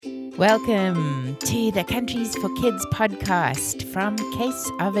Welcome to the Countries for Kids podcast from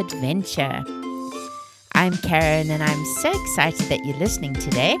Case of Adventure. I'm Karen and I'm so excited that you're listening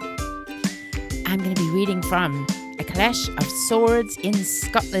today. I'm going to be reading from A Clash of Swords in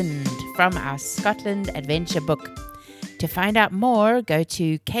Scotland from our Scotland Adventure book. To find out more, go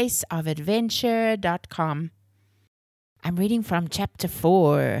to caseofadventure.com. I'm reading from chapter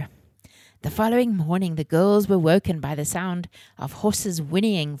 4. The following morning, the girls were woken by the sound of horses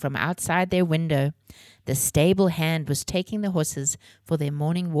whinnying from outside their window. The stable hand was taking the horses for their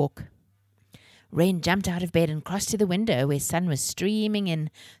morning walk. Wren jumped out of bed and crossed to the window where sun was streaming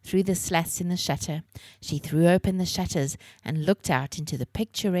in through the slats in the shutter. She threw open the shutters and looked out into the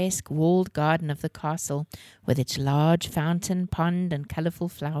picturesque walled garden of the castle with its large fountain, pond, and colourful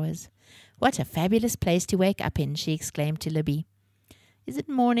flowers. "What a fabulous place to wake up in," she exclaimed to Libby. "Is it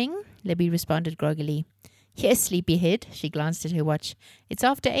morning?" Libby responded groggily. "Yes, sleepyhead." She glanced at her watch. "It's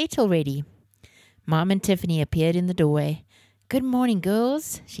after 8 already." Mom and Tiffany appeared in the doorway. "Good morning,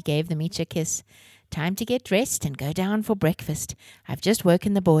 girls." She gave them each a kiss. "Time to get dressed and go down for breakfast. I've just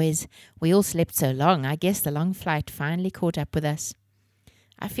woken the boys. We all slept so long, I guess the long flight finally caught up with us."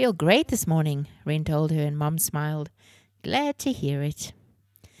 "I feel great this morning," Wren told her, and Mom smiled. "Glad to hear it."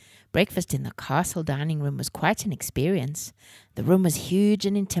 Breakfast in the castle dining room was quite an experience. The room was huge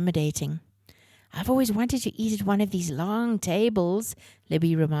and intimidating. "I've always wanted to eat at one of these long tables,"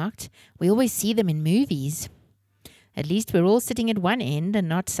 Libby remarked. "We always see them in movies." "At least we're all sitting at one end and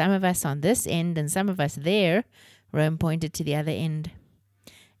not some of us on this end and some of us there," Rome pointed to the other end.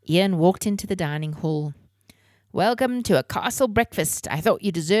 Ian walked into the dining hall. "Welcome to a castle breakfast. I thought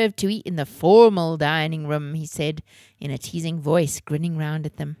you deserved to eat in the formal dining room," he said in a teasing voice, grinning round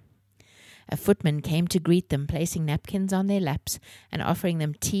at them. A footman came to greet them, placing napkins on their laps and offering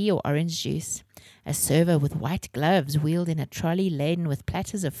them tea or orange juice. A server with white gloves wheeled in a trolley laden with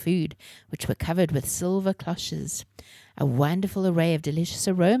platters of food, which were covered with silver cloches. A wonderful array of delicious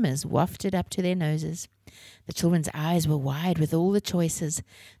aromas wafted up to their noses. The children's eyes were wide with all the choices.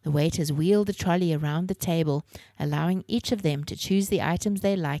 The waiters wheeled the trolley around the table, allowing each of them to choose the items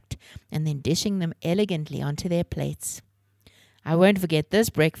they liked and then dishing them elegantly onto their plates. "I won't forget this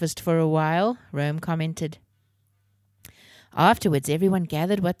breakfast for a while," Rome commented. Afterwards, everyone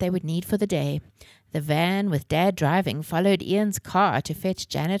gathered what they would need for the day. The van, with Dad driving, followed Ian's car to fetch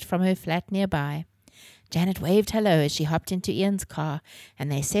Janet from her flat nearby. Janet waved hello as she hopped into Ian's car,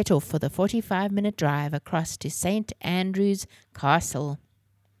 and they set off for the 45-minute drive across to St. Andrew's Castle.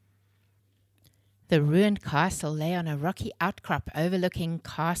 The ruined castle lay on a rocky outcrop overlooking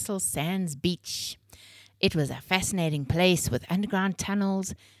Castle Sands Beach. It was a fascinating place with underground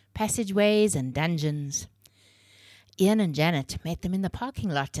tunnels, passageways, and dungeons. Ian and Janet met them in the parking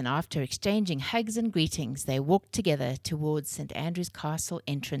lot, and after exchanging hugs and greetings, they walked together towards St. Andrew's Castle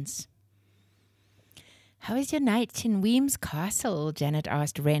entrance. "How was your night in Weems Castle?" Janet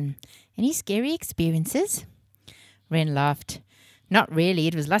asked Wren. "Any scary experiences?" Wren laughed. "Not really.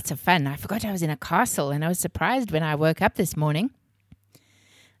 It was lots of fun. I forgot I was in a castle, and I was surprised when I woke up this morning."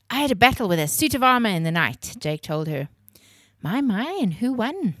 "I had a battle with a suit of armor in the night," Jake told her. My, and who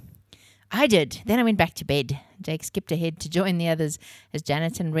won?" "I did. Then I went back to bed." Jake skipped ahead to join the others as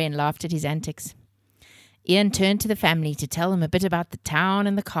Janet and Wren laughed at his antics. Ian turned to the family to tell them a bit about the town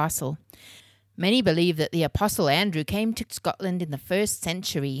and the castle. Many believe that the Apostle Andrew came to Scotland in the 1st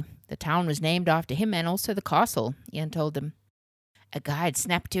century. The town was named after him and also the castle, Ian told them. A guide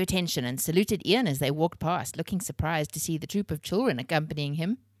snapped to attention and saluted Ian as they walked past, looking surprised to see the troop of children accompanying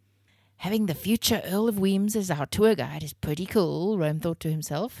him. "Having the future Earl of Weems as our tour guide is pretty cool," Rome thought to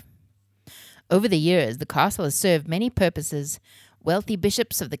himself. Over the years, the castle has served many purposes. Wealthy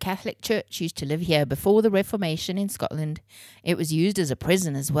bishops of the Catholic Church used to live here before the Reformation in Scotland. It was used as a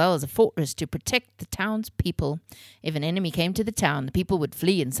prison as well as a fortress to protect the town's people. If an enemy came to the town, the people would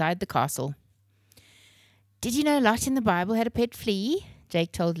flee inside the castle. "Did you know Lot in the Bible had a pet flea?"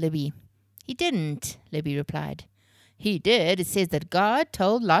 Jake told Libby. "He didn't," Libby replied. "He did. It says that God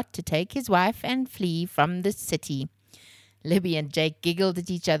told Lot to take his wife and flee from the city." Libby and Jake giggled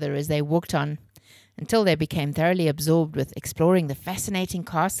at each other as they walked on, until they became thoroughly absorbed with exploring the fascinating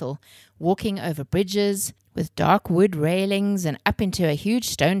castle, walking over bridges with dark wood railings and up into a huge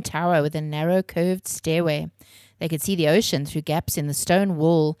stone tower with a narrow curved stairway. They could see the ocean through gaps in the stone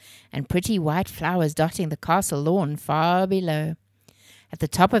wall and pretty white flowers dotting the castle lawn far below. At the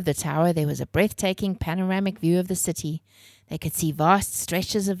top of the tower there was a breathtaking panoramic view of the city. They could see vast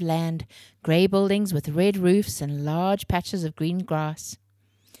stretches of land, grey buildings with red roofs and large patches of green grass.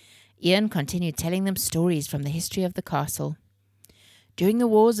 Ian continued telling them stories from the history of the castle. During the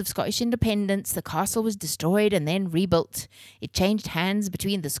Wars of Scottish Independence, the castle was destroyed and then rebuilt. It changed hands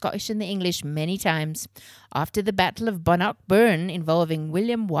between the Scottish and the English many times. After the Battle of Bannockburn, involving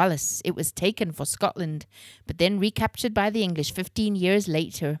William Wallace, it was taken for Scotland, but then recaptured by the English 15 years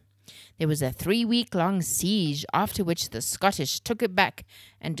later. There was a 3-week-long siege, after which the Scottish took it back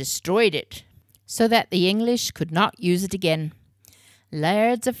and destroyed it, so that the English could not use it again.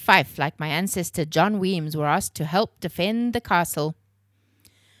 Lairds of Fife, like my ancestor John Weems, were asked to help defend the castle.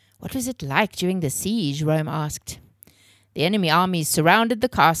 What was it like during the siege? Rome asked. The enemy armies surrounded the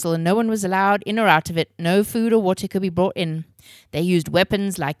castle and no one was allowed in or out of it. No food or water could be brought in. They used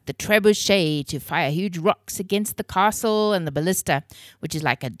weapons like the trebuchet to fire huge rocks against the castle and the ballista, which is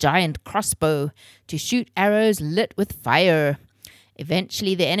like a giant crossbow, to shoot arrows lit with fire.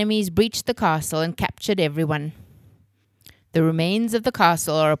 Eventually the enemies breached the castle and captured everyone. The remains of the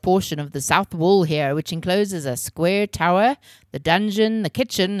castle are a portion of the south wall here, which encloses a square tower, the dungeon, the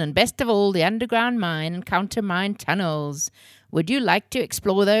kitchen, and best of all, the underground mine and countermine tunnels. Would you like to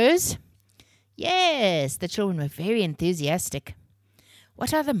explore those? Yes, the children were very enthusiastic.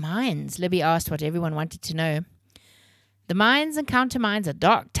 What are the mines? Libby asked what everyone wanted to know. The mines and countermines are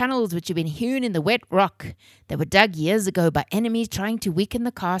dark tunnels which have been hewn in the wet rock. They were dug years ago by enemies trying to weaken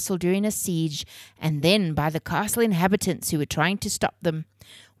the castle during a siege, and then by the castle inhabitants who were trying to stop them.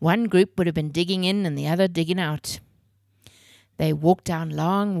 One group would have been digging in and the other digging out. They walked down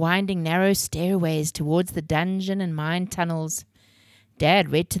long, winding, narrow stairways towards the dungeon and mine tunnels.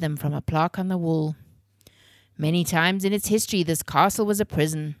 Dad read to them from a plaque on the wall. Many times in its history, this castle was a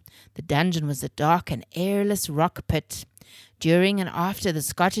prison. The dungeon was a dark and airless rock pit. During and after the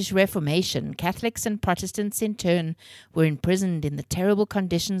Scottish Reformation, Catholics and Protestants in turn were imprisoned in the terrible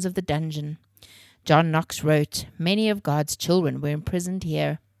conditions of the dungeon. John Knox wrote, "Many of God's children were imprisoned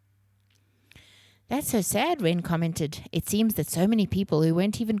here." "That's so sad," Wren commented. "It seems that so many people who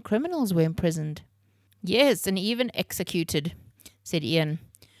weren't even criminals were imprisoned." "Yes, and even executed," said Ian.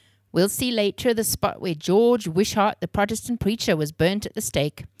 "We'll see later the spot where George Wishart, the Protestant preacher, was burnt at the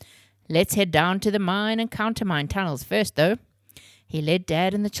stake. Let's head down to the mine and countermine tunnels first, though." He led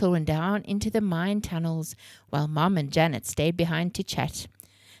Dad and the children down into the mine tunnels, while Mom and Janet stayed behind to chat.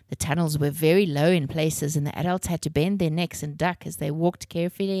 The tunnels were very low in places, and the adults had to bend their necks and duck as they walked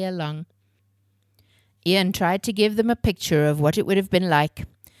carefully along. Ian tried to give them a picture of what it would have been like.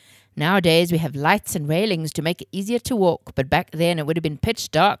 "Nowadays we have lights and railings to make it easier to walk, but back then it would have been pitch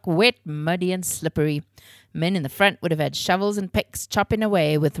dark, wet, muddy and slippery. Men in the front would have had shovels and picks chopping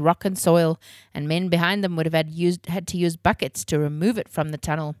away with rock and soil, and men behind them would have had to use buckets to remove it from the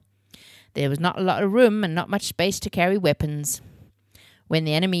tunnel. There was not a lot of room and not much space to carry weapons. When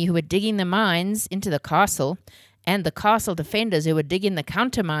the enemy who were digging the mines into the castle and the castle defenders who were digging the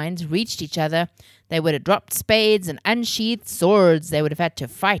countermines reached each other, they would have dropped spades and unsheathed swords. They would have had to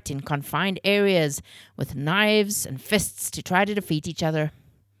fight in confined areas with knives and fists to try to defeat each other."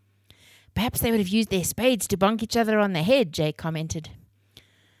 "Perhaps they would have used their spades to bonk each other on the head," Jay commented.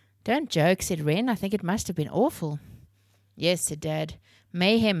 "Don't joke," said Wren. "I think it must have been awful." "Yes," said Dad.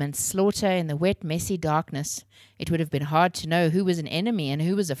 "Mayhem and slaughter in the wet, messy darkness. It would have been hard to know who was an enemy and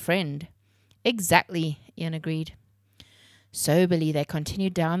who was a friend." "Exactly," Ian agreed. Soberly, they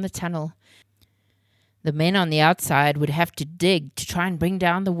continued down the tunnel. The men on the outside would have to dig to try and bring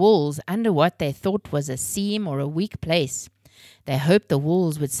down the walls under what they thought was a seam or a weak place. They hoped the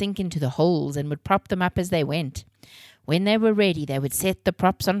walls would sink into the holes and would prop them up as they went. When they were ready, they would set the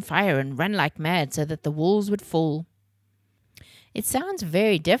props on fire and run like mad so that the walls would fall. "It sounds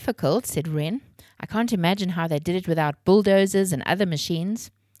very difficult," said Wren. "I can't imagine how they did it without bulldozers and other machines."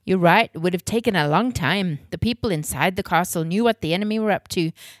 "You're right, it would have taken a long time. The people inside the castle knew what the enemy were up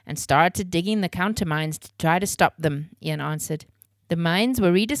to and started digging the countermines to try to stop them," Ian answered. "The mines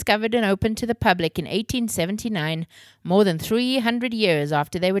were rediscovered and opened to the public in 1879, more than 300 years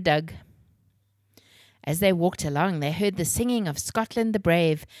after they were dug." As they walked along, they heard the singing of Scotland the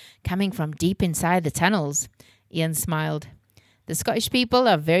Brave coming from deep inside the tunnels. Ian smiled. "The Scottish people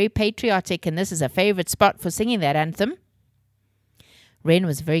are very patriotic, and this is a favourite spot for singing that anthem." Wren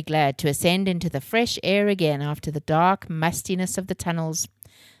was very glad to ascend into the fresh air again after the dark mustiness of the tunnels.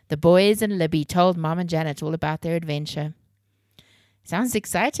 The boys and Libby told Mom and Janet all about their adventure. "Sounds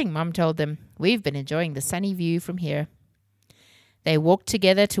exciting," Mom told them. "We've been enjoying the sunny view from here." They walked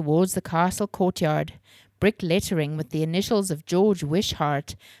together towards the castle courtyard. Brick lettering with the initials of George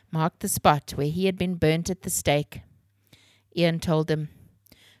Wishart marked the spot where he had been burnt at the stake. Ian told them,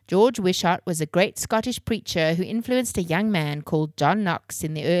 "George Wishart was a great Scottish preacher who influenced a young man called John Knox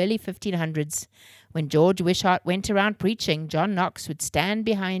in the early 1500s. When George Wishart went around preaching, John Knox would stand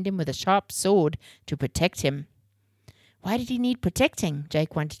behind him with a sharp sword to protect him." Why did he need protecting?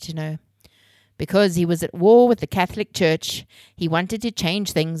 Jake wanted to know. Because he was at war with the Catholic Church. He wanted to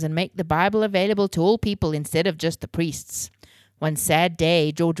change things and make the Bible available to all people instead of just the priests. One sad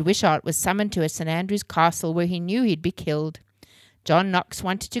day, George Wishart was summoned to a St. Andrew's castle where he knew he'd be killed. John Knox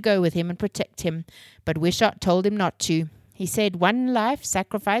wanted to go with him and protect him, but Wishart told him not to. He said, "One life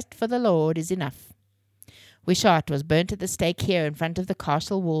sacrificed for the Lord is enough." Wishart was burnt at the stake here in front of the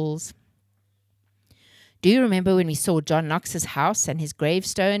castle walls. Do you remember when we saw John Knox's house and his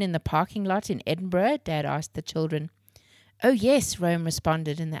gravestone in the parking lot in Edinburgh? Dad asked the children. Oh, yes, Rome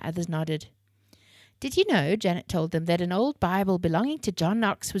responded, and the others nodded. Did you know, Janet told them, that an old Bible belonging to John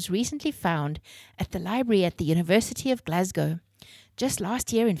Knox was recently found at the library at the University of Glasgow? Just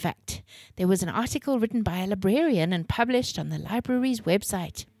last year, in fact. There was an article written by a librarian and published on the library's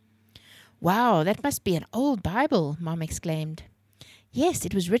website. Wow, that must be an old Bible, Mom exclaimed. Yes,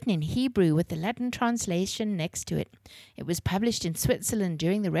 it was written in Hebrew with the Latin translation next to it. It was published in Switzerland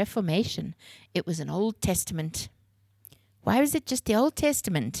during the Reformation. It was an Old Testament. Why was it just the Old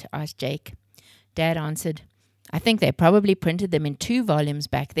Testament? Asked Jake. Dad answered, I think they probably printed them in 2 volumes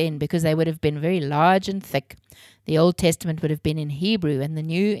back then because they would have been very large and thick. The Old Testament would have been in Hebrew and the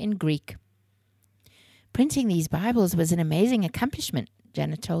New in Greek. Printing these Bibles was an amazing accomplishment,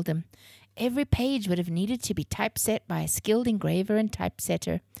 Janet told them. Every page would have needed to be typeset by a skilled engraver and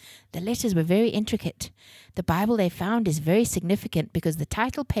typesetter. The letters were very intricate. The Bible they found is very significant because the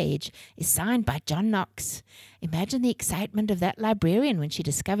title page is signed by John Knox. Imagine the excitement of that librarian when she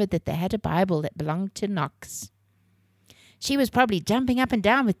discovered that they had a Bible that belonged to Knox. She was probably jumping up and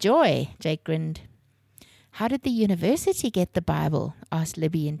down with joy, Jake grinned. How did the university get the Bible? Asked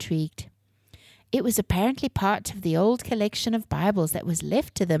Libby, intrigued. It was apparently part of the old collection of Bibles that was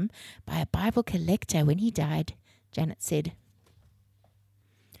left to them by a Bible collector when he died, Janet said.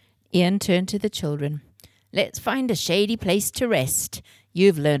 Ian turned to the children. Let's find a shady place to rest.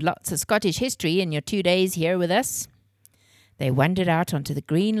 You've learned lots of Scottish history in your 2 days here with us. They wandered out onto the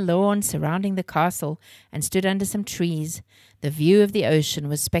green lawn surrounding the castle and stood under some trees. The view of the ocean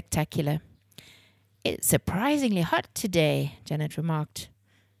was spectacular. It's surprisingly hot today, Janet remarked.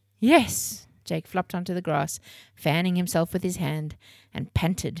 Yes, Jake flopped onto the grass, fanning himself with his hand, and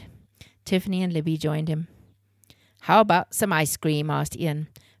panted. Tiffany and Libby joined him. How about some ice cream? Asked Ian.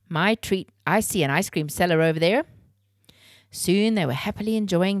 My treat. I see an ice cream seller over there. Soon they were happily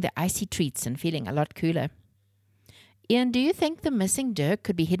enjoying the icy treats and feeling a lot cooler. Ian, do you think the missing Dirk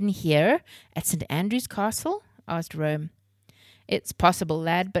could be hidden here at St. Andrew's Castle? Asked Rome. It's possible,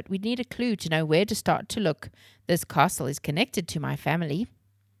 lad, but we'd need a clue to know where to start to look. This castle is connected to my family.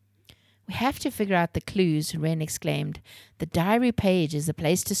 We have to figure out the clues, Wren exclaimed. The diary page is the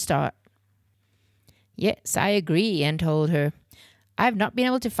place to start. Yes, I agree, Ian told her. I've not been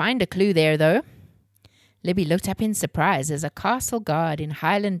able to find a clue there, though. Libby looked up in surprise as a castle guard in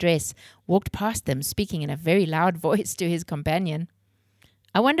Highland dress walked past them, speaking in a very loud voice to his companion.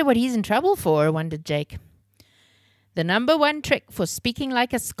 I wonder what he's in trouble for, wondered Jake. The number 1 trick for speaking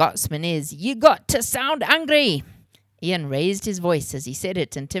like a Scotsman is, you got to sound angry. Ian raised his voice as he said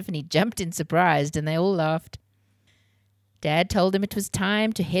it, and Tiffany jumped in surprise, and they all laughed. Dad told them it was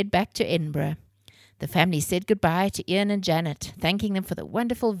time to head back to Edinburgh. The family said goodbye to Ian and Janet, thanking them for the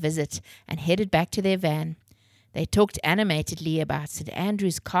wonderful visit, and headed back to their van. They talked animatedly about St.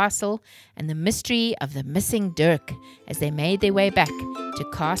 Andrew's Castle and the mystery of the missing Dirk as they made their way back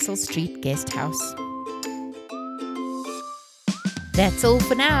to Castle Street Guest House. That's all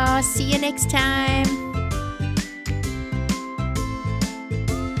for now. See you next time.